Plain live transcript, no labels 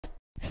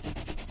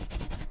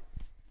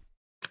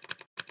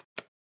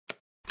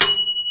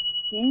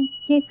健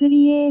介ク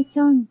リエーシ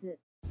ョンズ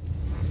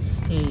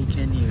Hey,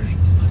 Ken here.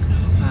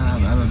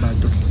 I'm about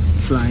to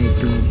fly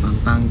to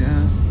Pampanga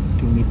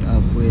to meet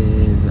up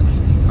with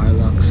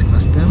Rlux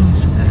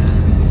Customs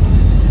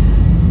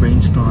and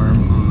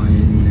brainstorm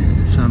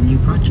on some new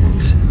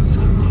projects.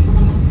 So,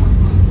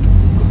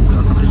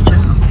 welcome to the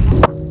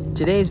channel.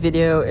 Today's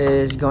video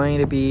is going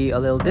to be a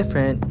little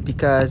different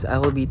because I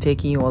will be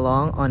taking you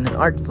along on an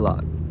art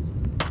vlog.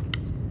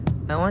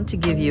 I want to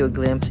give you a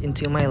glimpse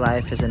into my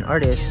life as an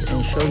artist and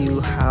show you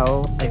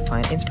how I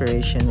find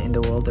inspiration in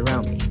the world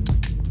around me.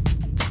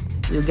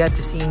 You'll get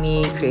to see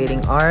me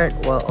creating art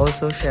while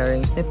also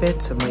sharing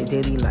snippets of my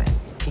daily life,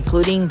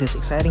 including this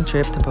exciting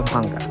trip to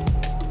Pampanga.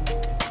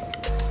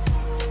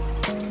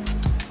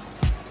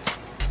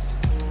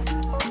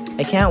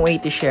 I can't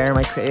wait to share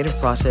my creative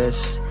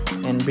process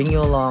and bring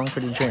you along for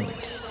the journey.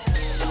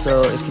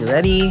 So if you're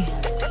ready,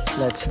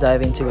 let's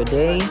dive into a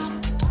day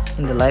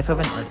in the life of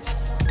an artist.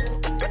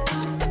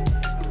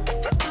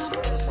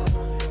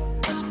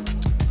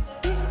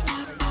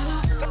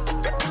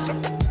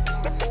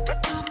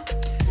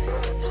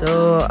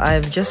 So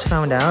I've just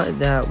found out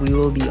that we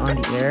will be on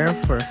the air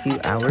for a few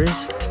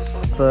hours,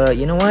 but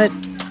you know what?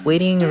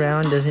 Waiting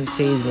around doesn't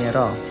faze me at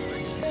all,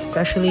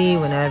 especially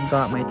when I've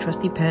got my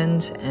trusty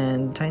pens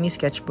and tiny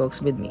sketchbooks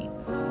with me.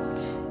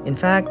 In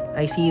fact,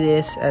 I see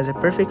this as a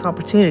perfect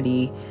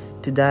opportunity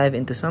to dive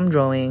into some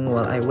drawing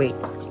while I wait.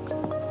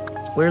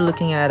 We're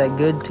looking at a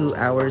good 2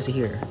 hours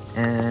here,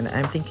 and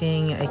I'm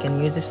thinking I can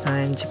use this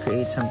time to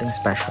create something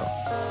special.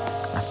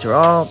 After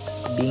all,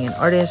 being an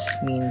artist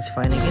means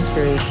finding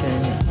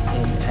inspiration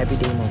in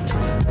everyday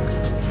moments.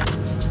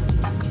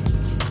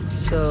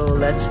 So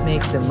let's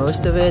make the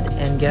most of it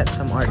and get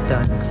some art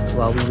done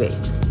while we wait.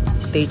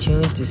 Stay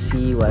tuned to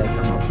see what I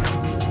come up with.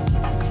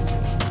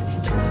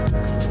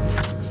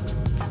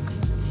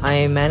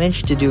 I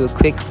managed to do a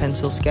quick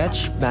pencil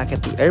sketch back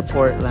at the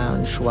airport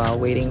lounge while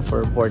waiting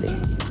for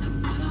boarding.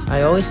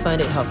 I always find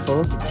it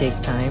helpful to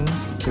take time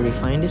to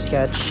refine the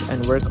sketch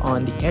and work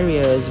on the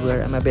areas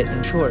where I'm a bit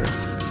unsure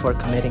before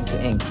committing to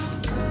ink.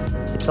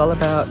 It's all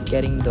about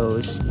getting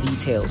those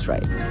details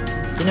right,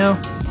 you know?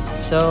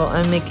 So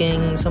I'm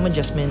making some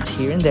adjustments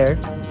here and there,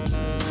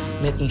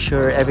 making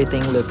sure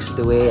everything looks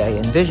the way I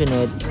envision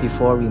it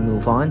before we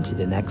move on to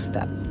the next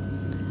step.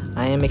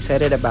 I am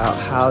excited about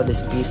how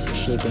this piece is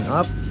shaping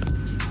up,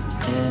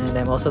 and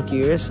I'm also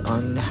curious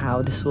on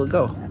how this will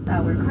go.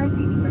 Our card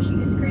reading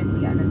machine is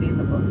currently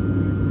unavailable.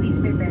 Please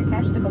prepare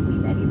cash to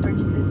complete any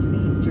purchases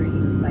made during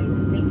the flight.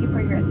 Thank you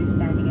for your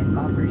understanding and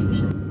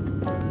cooperation.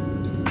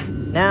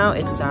 Now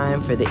it's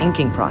time for the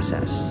inking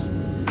process.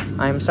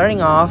 I'm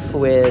starting off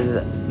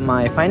with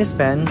my finest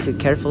pen to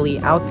carefully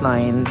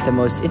outline the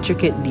most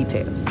intricate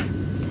details.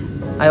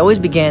 I always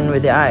begin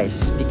with the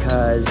eyes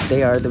because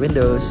they are the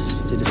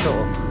windows to the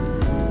soul.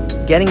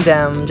 Getting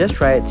them just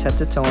right sets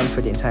the tone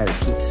for the entire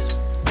piece.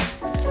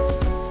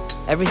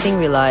 Everything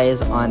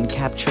relies on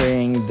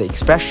capturing the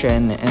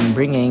expression and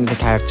bringing the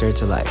character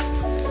to life.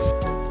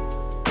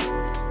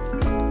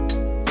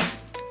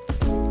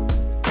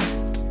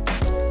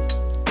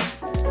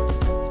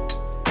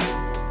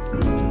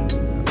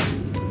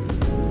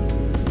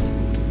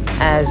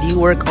 As you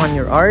work on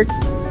your art,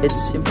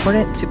 it's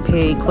important to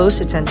pay close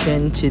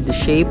attention to the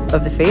shape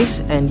of the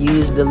face and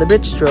use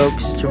deliberate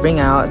strokes to bring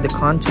out the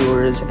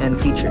contours and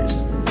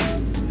features.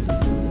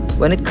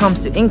 When it comes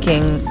to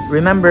inking,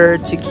 remember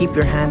to keep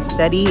your hand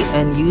steady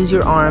and use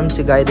your arm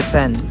to guide the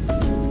pen.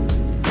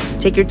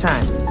 Take your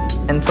time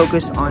and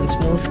focus on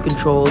smooth,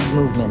 controlled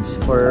movements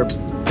for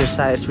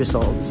precise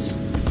results.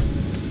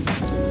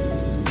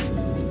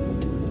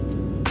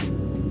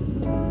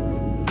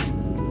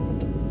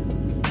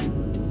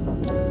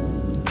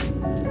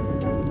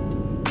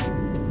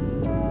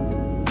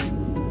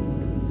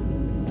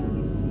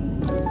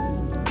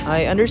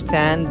 I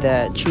understand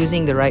that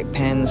choosing the right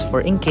pens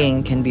for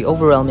inking can be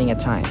overwhelming at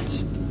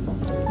times.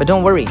 But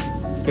don't worry,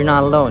 you're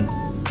not alone.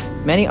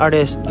 Many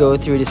artists go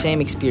through the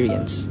same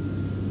experience.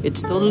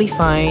 It's totally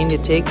fine to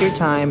take your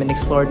time and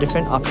explore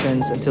different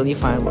options until you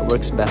find what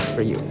works best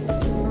for you.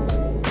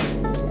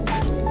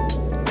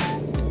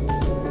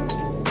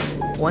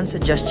 One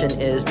suggestion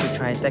is to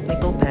try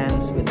technical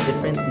pens with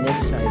different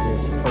nib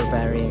sizes for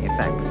varying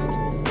effects.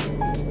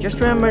 Just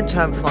remember to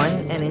have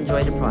fun and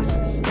enjoy the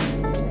process.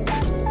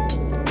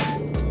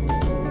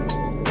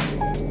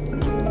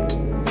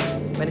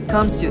 When it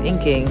comes to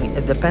inking,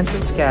 the pencil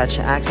sketch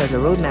acts as a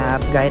roadmap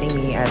guiding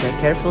me as I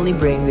carefully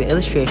bring the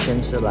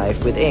illustrations to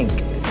life with ink.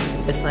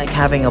 It's like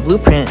having a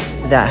blueprint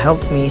that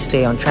helped me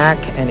stay on track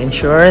and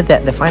ensure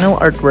that the final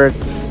artwork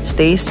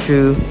stays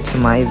true to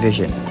my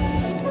vision.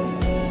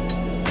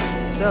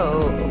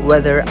 So,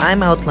 whether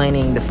I'm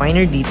outlining the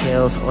finer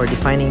details or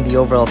defining the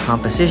overall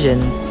composition,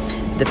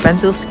 the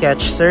pencil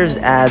sketch serves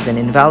as an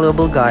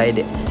invaluable guide,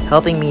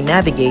 helping me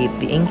navigate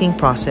the inking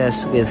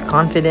process with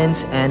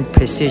confidence and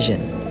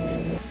precision.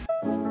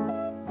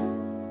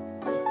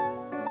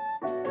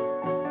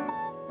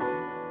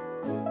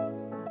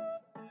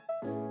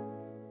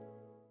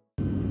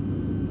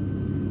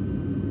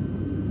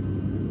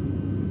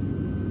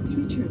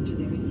 Return to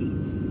their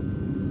seats.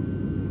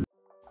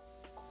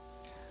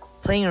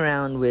 Playing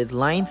around with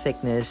line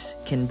thickness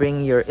can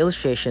bring your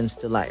illustrations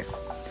to life,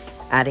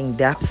 adding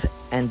depth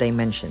and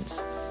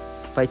dimensions.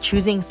 By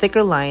choosing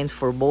thicker lines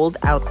for bold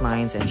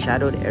outlines and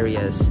shadowed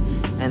areas,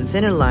 and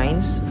thinner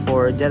lines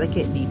for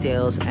delicate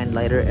details and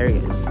lighter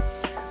areas,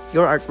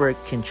 your artwork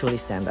can truly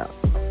stand out.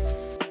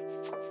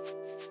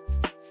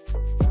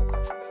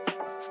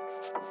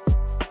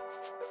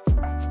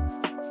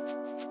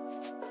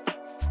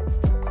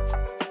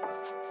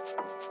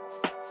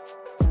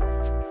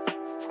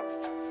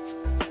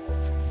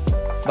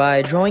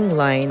 By drawing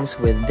lines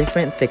with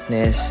different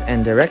thickness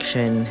and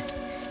direction,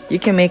 you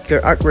can make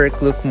your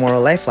artwork look more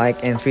lifelike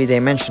and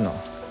three-dimensional.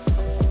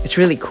 It's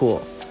really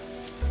cool.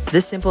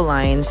 These simple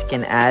lines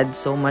can add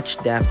so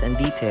much depth and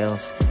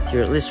details to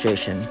your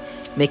illustration,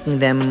 making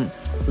them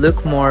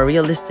look more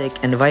realistic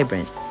and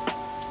vibrant.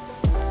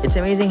 It's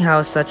amazing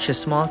how such a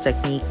small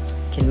technique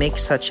can make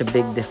such a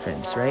big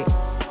difference, right?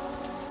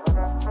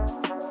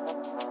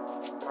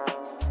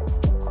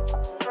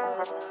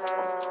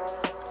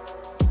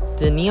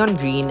 The neon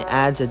green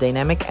adds a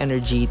dynamic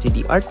energy to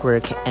the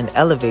artwork and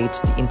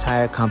elevates the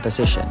entire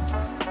composition.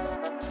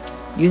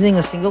 Using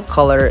a single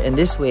color in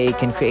this way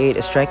can create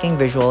a striking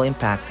visual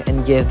impact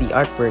and give the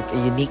artwork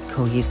a unique,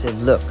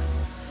 cohesive look.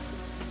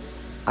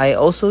 I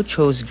also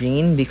chose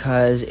green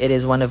because it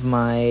is one of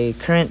my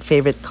current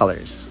favorite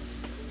colors.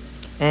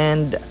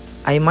 And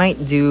I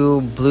might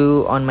do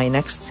blue on my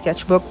next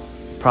sketchbook,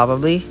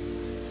 probably.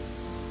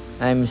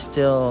 I'm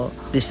still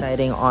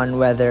deciding on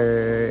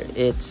whether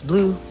it's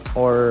blue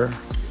or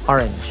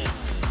orange.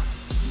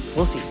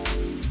 We'll see.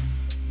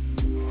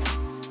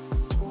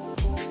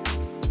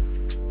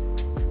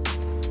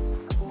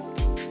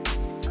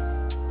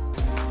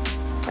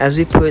 As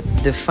we put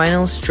the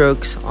final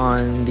strokes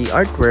on the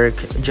artwork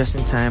just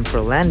in time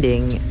for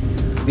landing,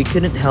 we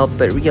couldn't help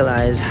but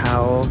realize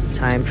how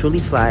time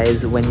truly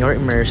flies when you're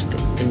immersed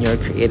in your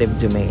creative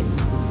domain.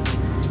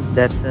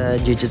 That's a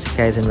Jujutsu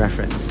Kaisen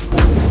reference.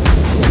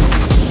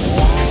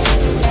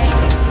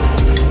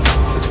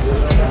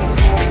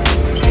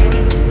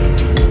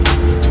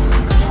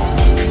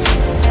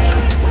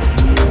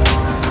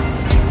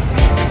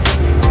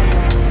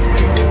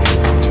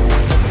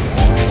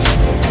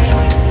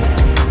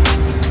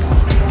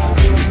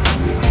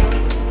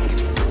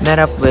 Met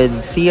up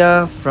with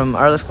Thea from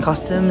Rlux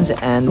Customs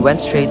and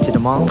went straight to the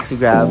mall to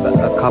grab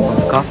a cup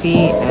of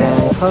coffee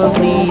and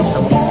probably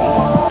something to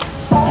eat.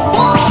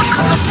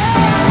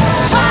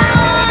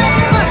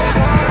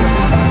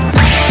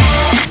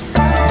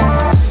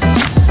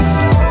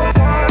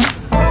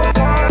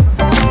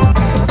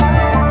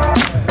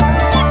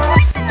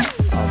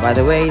 Oh, by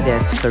the way,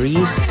 that's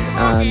Therese.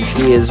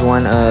 She is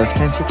one of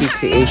Kansuki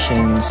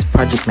Creations'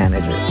 project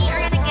managers.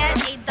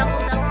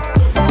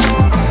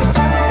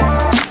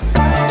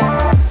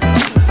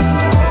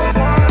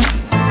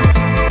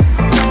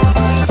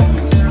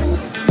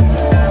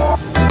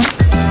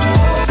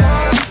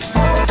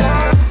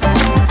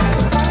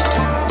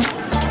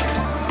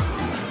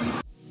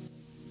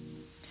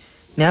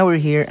 Now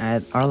we're here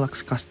at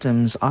Rlux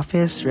Customs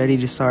office, ready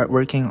to start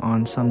working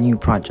on some new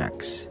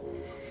projects.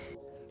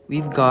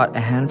 We've got a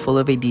handful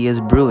of ideas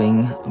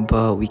brewing,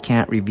 but we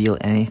can't reveal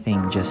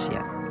anything just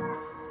yet.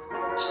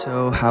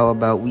 So how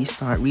about we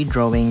start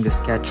redrawing the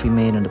sketch we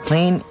made on the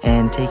plane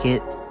and take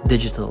it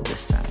digital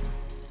this time.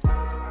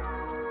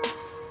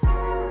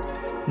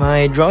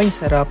 My drawing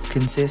setup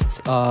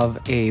consists of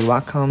a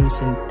Wacom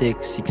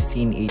Cintiq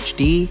 16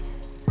 HD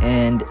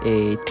and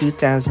a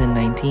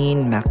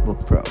 2019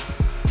 MacBook Pro.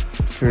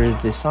 For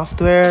the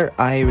software,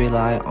 I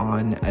rely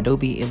on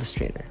Adobe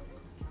Illustrator.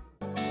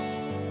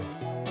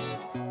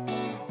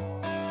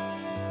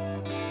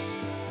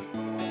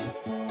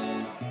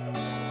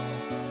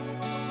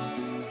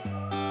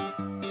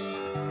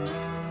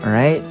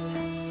 Alright,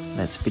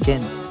 let's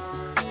begin.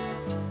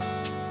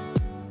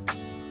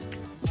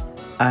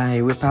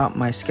 I whip out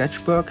my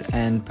sketchbook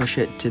and push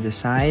it to the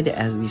side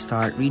as we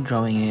start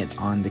redrawing it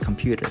on the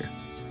computer.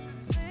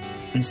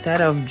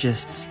 Instead of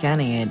just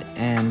scanning it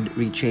and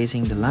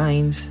retracing the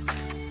lines,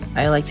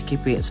 I like to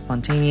keep it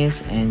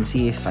spontaneous and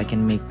see if I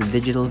can make the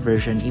digital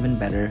version even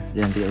better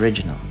than the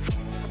original.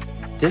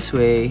 This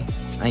way,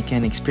 I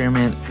can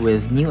experiment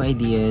with new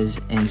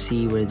ideas and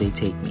see where they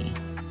take me.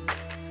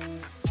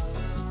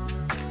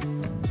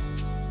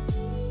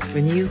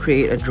 When you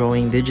create a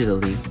drawing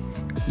digitally,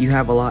 you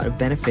have a lot of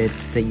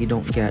benefits that you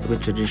don't get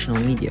with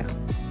traditional media.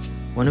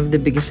 One of the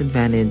biggest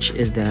advantages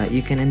is that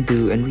you can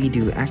undo and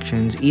redo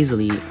actions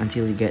easily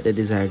until you get the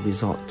desired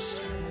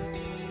results.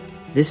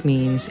 This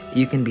means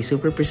you can be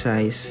super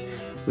precise,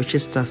 which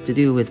is tough to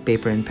do with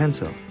paper and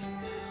pencil.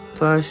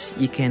 Plus,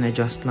 you can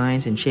adjust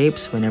lines and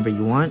shapes whenever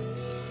you want,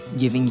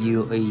 giving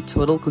you a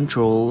total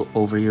control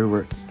over your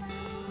work.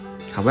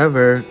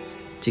 However,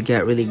 to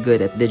get really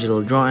good at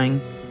digital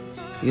drawing,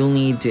 you'll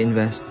need to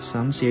invest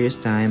some serious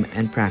time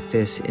and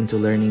practice into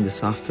learning the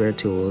software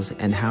tools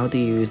and how to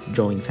use the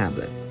drawing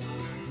tablet.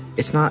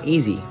 It's not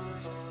easy,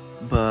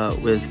 but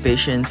with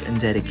patience and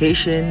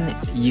dedication,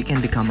 you can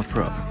become a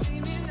pro.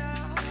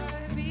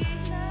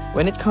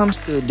 When it comes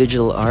to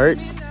digital art,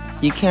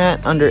 You can't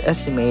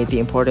underestimate the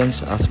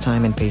importance of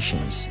time and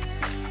patience.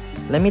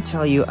 Let me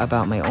tell you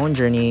about my own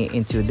journey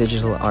into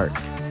digital art.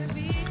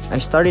 I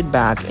started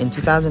back in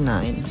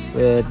 2009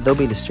 with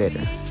Adobe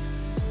Illustrator,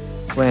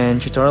 when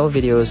tutorial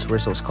videos were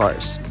so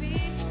scarce.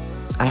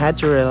 I had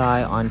to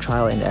rely on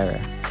trial and error,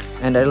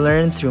 and I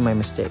learned through my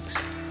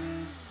mistakes.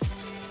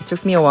 It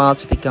took me a while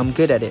to become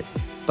good at it,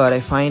 but I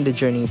find the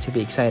journey to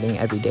be exciting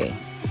every day.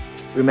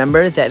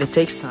 Remember that it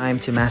takes time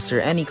to master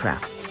any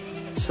craft,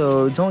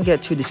 so don't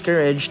get too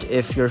discouraged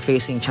if you're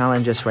facing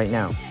challenges right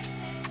now.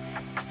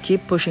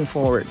 Keep pushing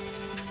forward,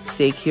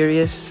 stay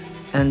curious,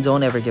 and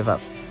don't ever give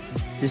up.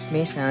 This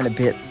may sound a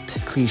bit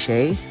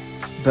cliche,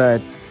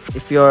 but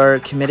if you're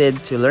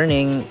committed to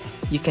learning,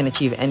 you can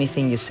achieve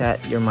anything you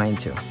set your mind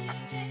to.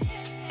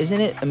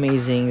 Isn't it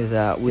amazing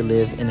that we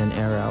live in an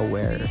era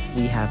where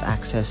we have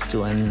access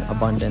to an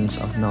abundance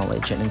of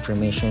knowledge and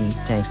information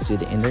thanks to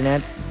the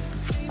internet?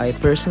 I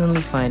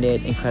personally find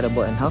it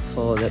incredible and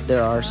helpful that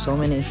there are so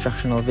many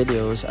instructional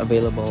videos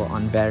available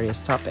on various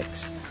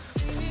topics,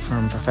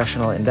 from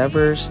professional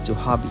endeavors to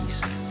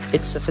hobbies.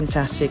 It's a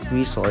fantastic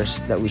resource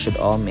that we should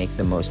all make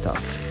the most of.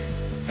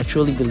 I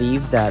truly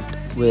believe that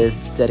with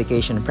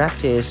dedication and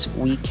practice,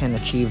 we can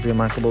achieve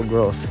remarkable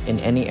growth in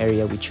any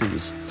area we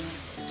choose.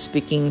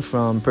 Speaking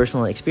from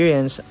personal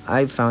experience,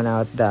 I've found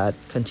out that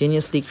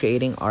continuously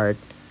creating art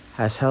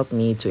has helped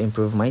me to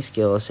improve my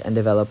skills and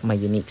develop my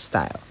unique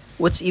style.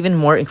 What's even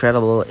more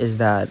incredible is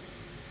that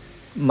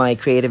my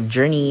creative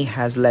journey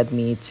has led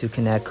me to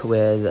connect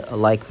with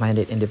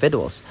like-minded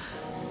individuals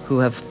who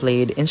have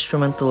played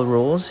instrumental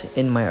roles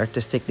in my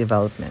artistic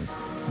development.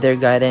 Their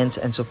guidance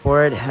and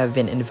support have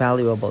been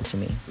invaluable to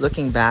me.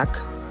 Looking back,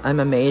 I'm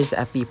amazed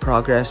at the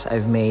progress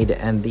I've made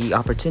and the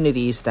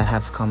opportunities that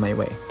have come my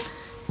way.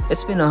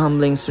 It's been a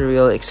humbling,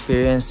 surreal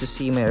experience to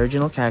see my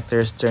original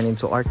characters turn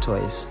into art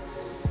toys.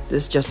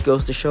 This just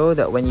goes to show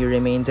that when you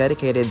remain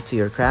dedicated to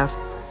your craft,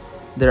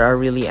 there are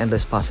really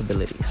endless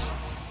possibilities.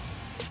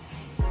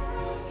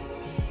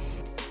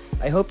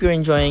 I hope you're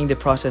enjoying the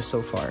process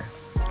so far.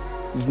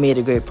 We've made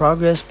a great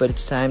progress, but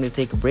it's time to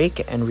take a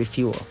break and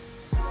refuel.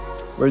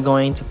 We're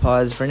going to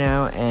pause for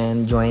now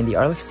and join the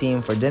Rlux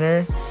team for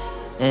dinner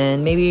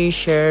and maybe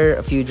share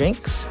a few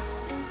drinks.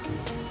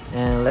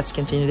 And let's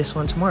continue this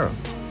one tomorrow.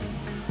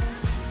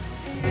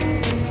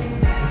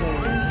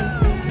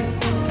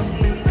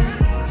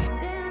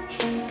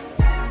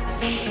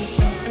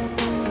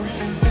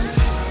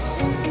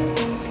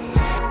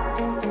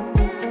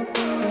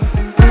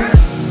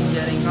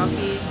 Getting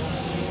coffee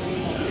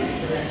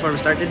before we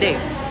start the day.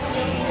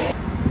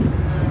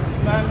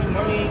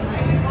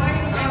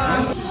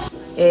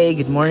 Hey,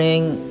 good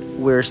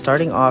morning. We're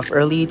starting off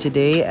early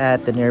today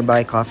at the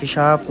nearby coffee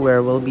shop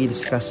where we'll be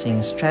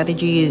discussing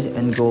strategies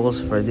and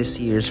goals for this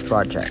year's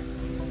project.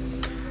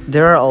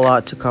 There are a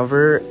lot to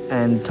cover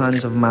and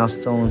tons of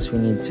milestones we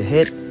need to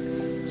hit,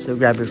 so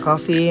grab your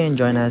coffee and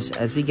join us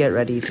as we get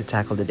ready to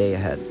tackle the day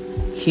ahead.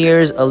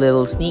 Here's a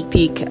little sneak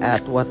peek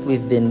at what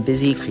we've been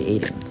busy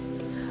creating.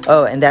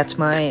 Oh, and that's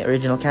my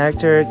original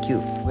character,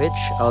 Cube,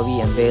 which I'll be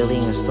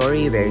unveiling a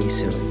story very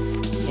soon.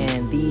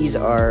 And these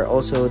are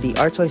also the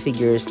art toy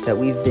figures that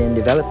we've been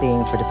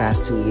developing for the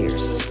past 2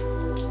 years.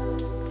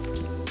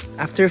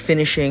 After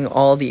finishing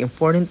all the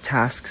important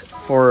tasks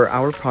for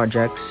our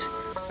projects,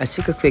 I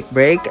took a quick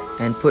break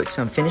and put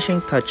some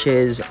finishing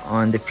touches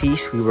on the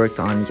piece we worked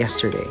on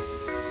yesterday.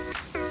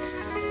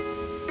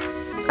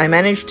 I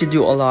managed to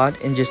do a lot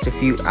in just a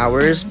few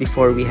hours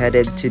before we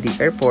headed to the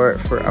airport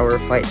for our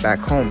flight back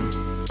home.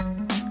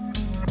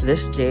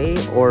 This day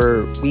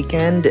or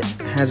weekend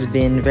has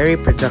been very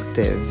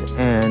productive,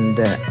 and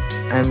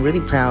I'm really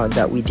proud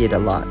that we did a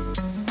lot.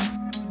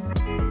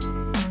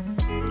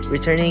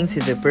 Returning to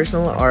the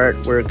personal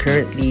art we're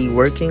currently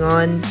working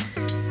on,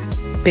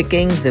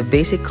 picking the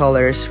basic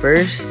colors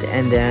first,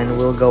 and then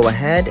we'll go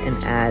ahead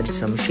and add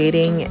some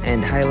shading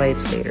and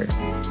highlights later.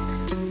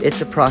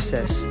 It's a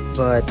process,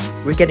 but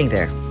we're getting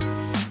there.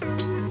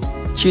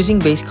 Choosing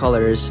base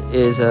colors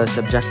is a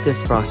subjective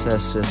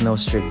process with no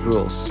strict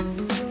rules.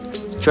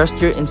 Trust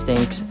your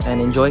instincts and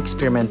enjoy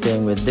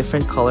experimenting with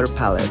different color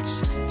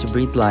palettes to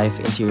breathe life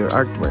into your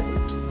artwork.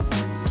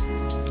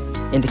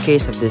 In the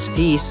case of this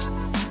piece,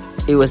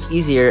 it was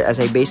easier as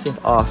I based it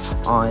off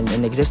on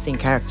an existing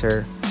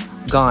character,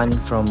 Gon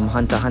from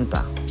Hunter x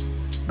Hunter,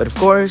 but of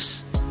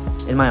course,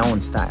 in my own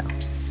style.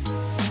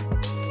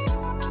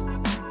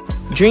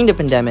 During the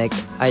pandemic,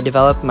 I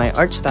developed my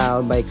art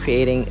style by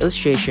creating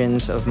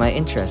illustrations of my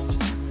interests,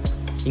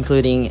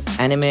 including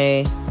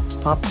anime,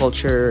 pop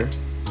culture,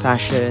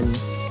 fashion,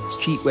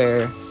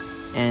 streetwear,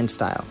 and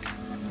style.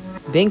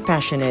 Being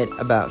passionate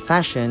about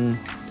fashion,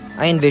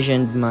 I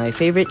envisioned my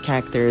favorite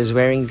characters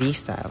wearing these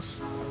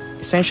styles.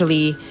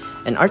 Essentially,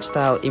 an art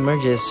style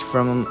emerges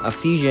from a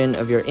fusion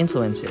of your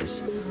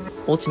influences,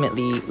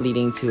 ultimately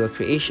leading to a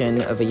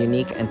creation of a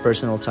unique and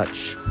personal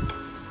touch.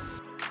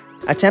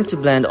 Attempt to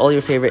blend all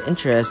your favorite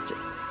interests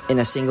in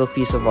a single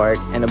piece of art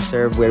and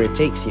observe where it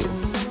takes you.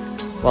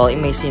 While it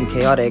may seem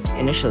chaotic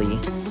initially,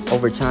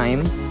 over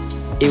time,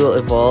 it will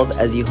evolve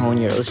as you hone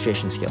your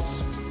illustration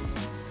skills.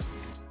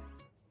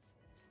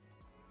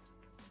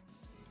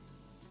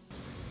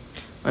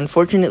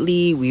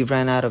 Unfortunately, we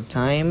ran out of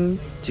time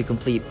to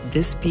complete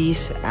this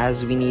piece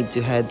as we need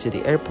to head to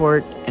the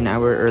airport an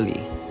hour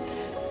early.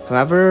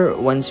 However,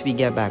 once we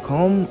get back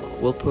home,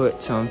 we'll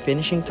put some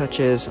finishing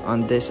touches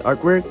on this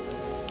artwork,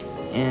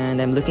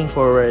 and I'm looking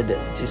forward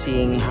to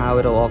seeing how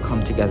it'll all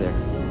come together.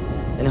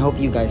 And I hope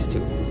you guys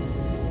too.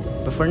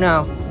 But for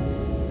now,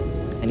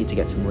 I need to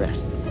get some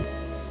rest.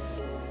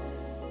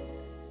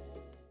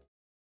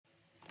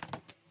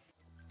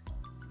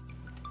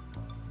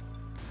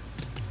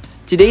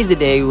 Today's the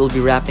day we'll be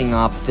wrapping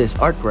up this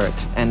artwork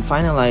and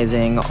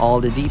finalizing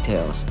all the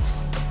details,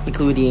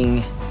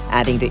 including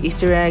adding the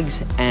Easter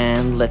eggs,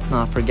 and let's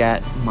not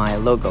forget my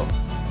logo.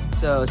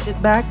 So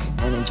sit back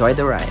and enjoy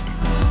the ride.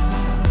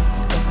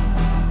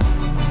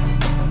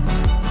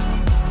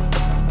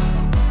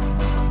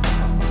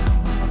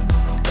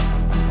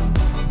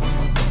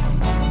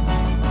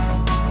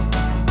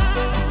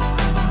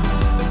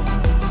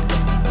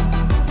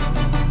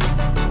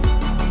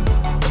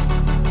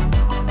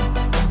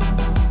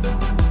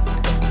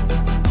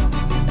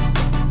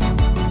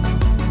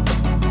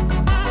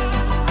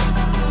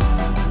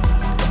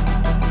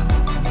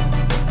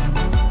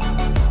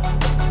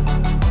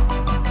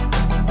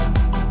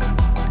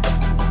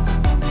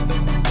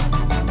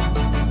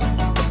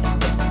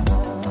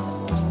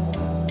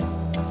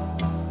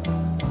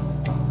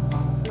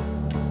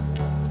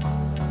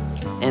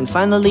 And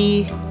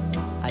finally,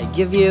 I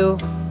give you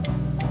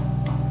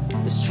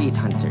the Street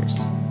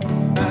Hunters.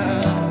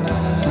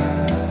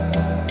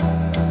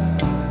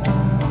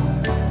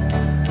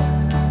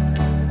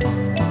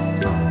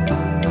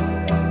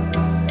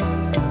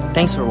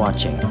 Thanks for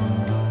watching.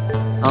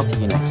 I'll see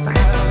you next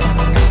time.